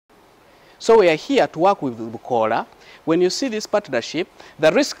So we are here to work with Bukoola. When you see this partnership,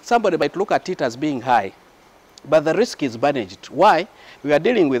 the risk, somebody might look at it as being high, but the risk is managed. Why? We are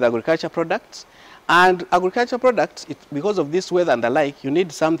dealing with agriculture products, and agriculture products, because of this weather and the like, you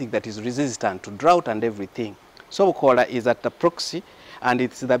need something that is resistant to drought and everything. So Bukoola is at the proxy, and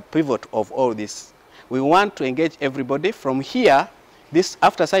it's the pivot of all this. We want to engage everybody. From here,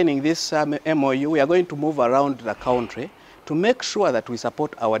 after signing this MOU, we are going to move around the country to make sure that we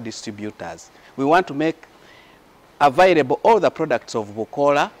support our distributors. We want to make available all the products of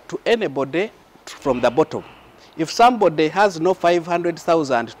Bukoola to anybody from the bottom. If somebody has no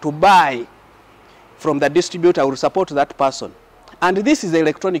 500,000 to buy from the distributor, will support that person. And this is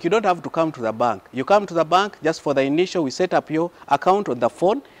electronic. You don't have to come to the bank. You come to the bank just for the initial. We set up your account on the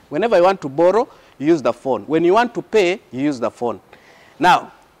phone. Whenever you want to borrow, you use the phone. When you want to pay, you use the phone.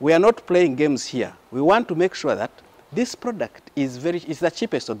 Now, we are not playing games here. We want to make sure that this product is the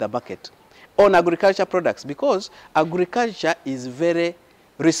cheapest on the market on agriculture products, because agriculture is very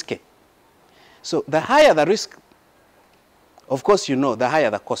risky. So the higher the risk, of course, you know, the higher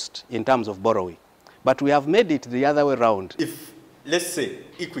the cost in terms of borrowing. But we have made it the other way around. If, let's say,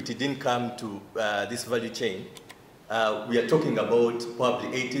 equity didn't come to this value chain, we are talking about probably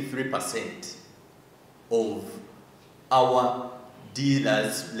 83% of our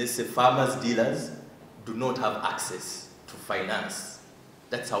dealers, let's say farmers' dealers, do not have access to finance.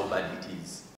 That's how bad it is.